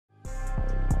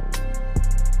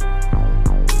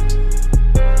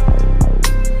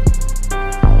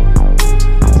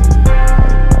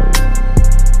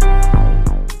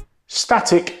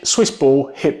static Swiss ball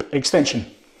hip extension.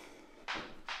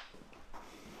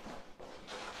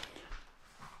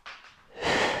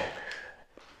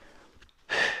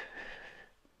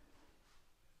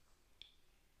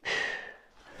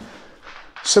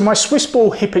 So my Swiss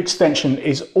ball hip extension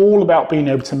is all about being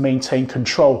able to maintain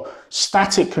control,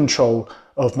 static control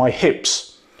of my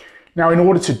hips. Now, in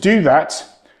order to do that,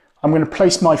 I'm going to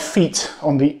place my feet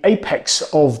on the apex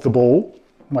of the ball,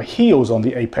 my heels on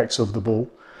the apex of the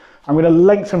ball. I'm going to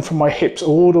lengthen from my hips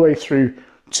all the way through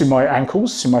to my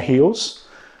ankles, to my heels.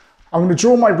 I'm going to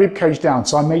draw my rib cage down,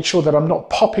 so I make sure that I'm not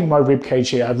popping my rib cage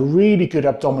here. I have a really good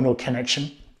abdominal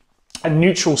connection, a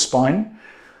neutral spine.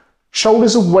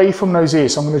 Shoulders away from those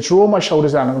ears. So I'm going to draw my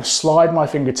shoulders down. I'm going to slide my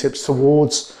fingertips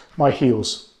towards my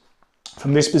heels.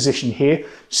 From this position here,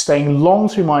 staying long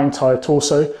through my entire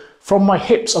torso. From my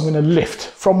hips, I'm going to lift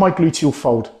from my gluteal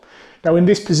fold. Now in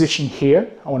this position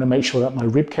here, I want to make sure that my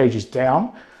rib cage is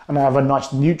down and I have a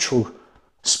nice neutral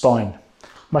spine.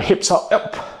 My hips are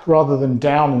up rather than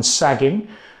down and sagging.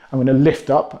 I'm going to lift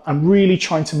up. I'm really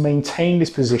trying to maintain this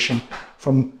position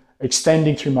from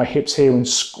extending through my hips here and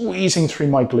squeezing through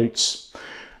my glutes.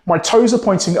 My toes are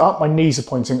pointing up, my knees are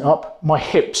pointing up, my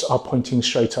hips are pointing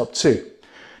straight up too.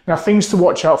 Now things to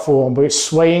watch out for, we're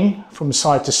swaying from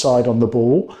side to side on the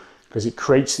ball because it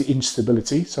creates the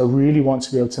instability. So I really want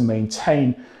to be able to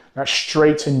maintain that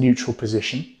straight and neutral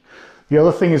position. The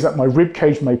other thing is that my rib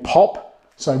cage may pop,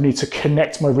 so I need to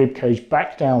connect my rib cage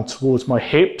back down towards my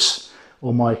hips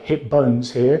or my hip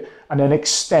bones here and then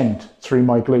extend through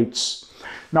my glutes.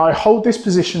 Now I hold this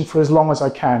position for as long as I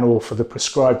can or for the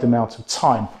prescribed amount of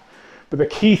time. But the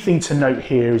key thing to note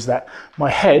here is that my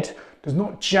head does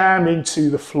not jam into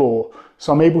the floor.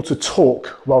 So I'm able to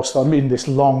talk whilst I'm in this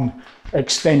long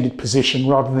extended position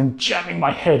rather than jamming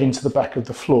my head into the back of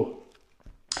the floor.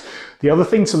 The other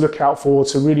thing to look out for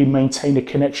to really maintain a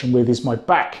connection with is my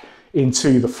back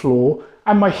into the floor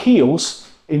and my heels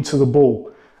into the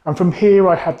ball. And from here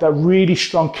I have that really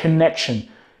strong connection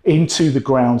into the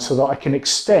ground so that I can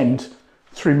extend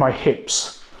through my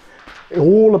hips.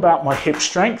 All about my hip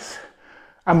strength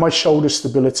and my shoulder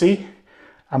stability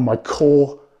and my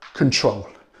core control.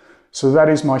 So that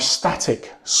is my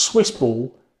static Swiss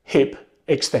ball hip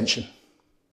extension.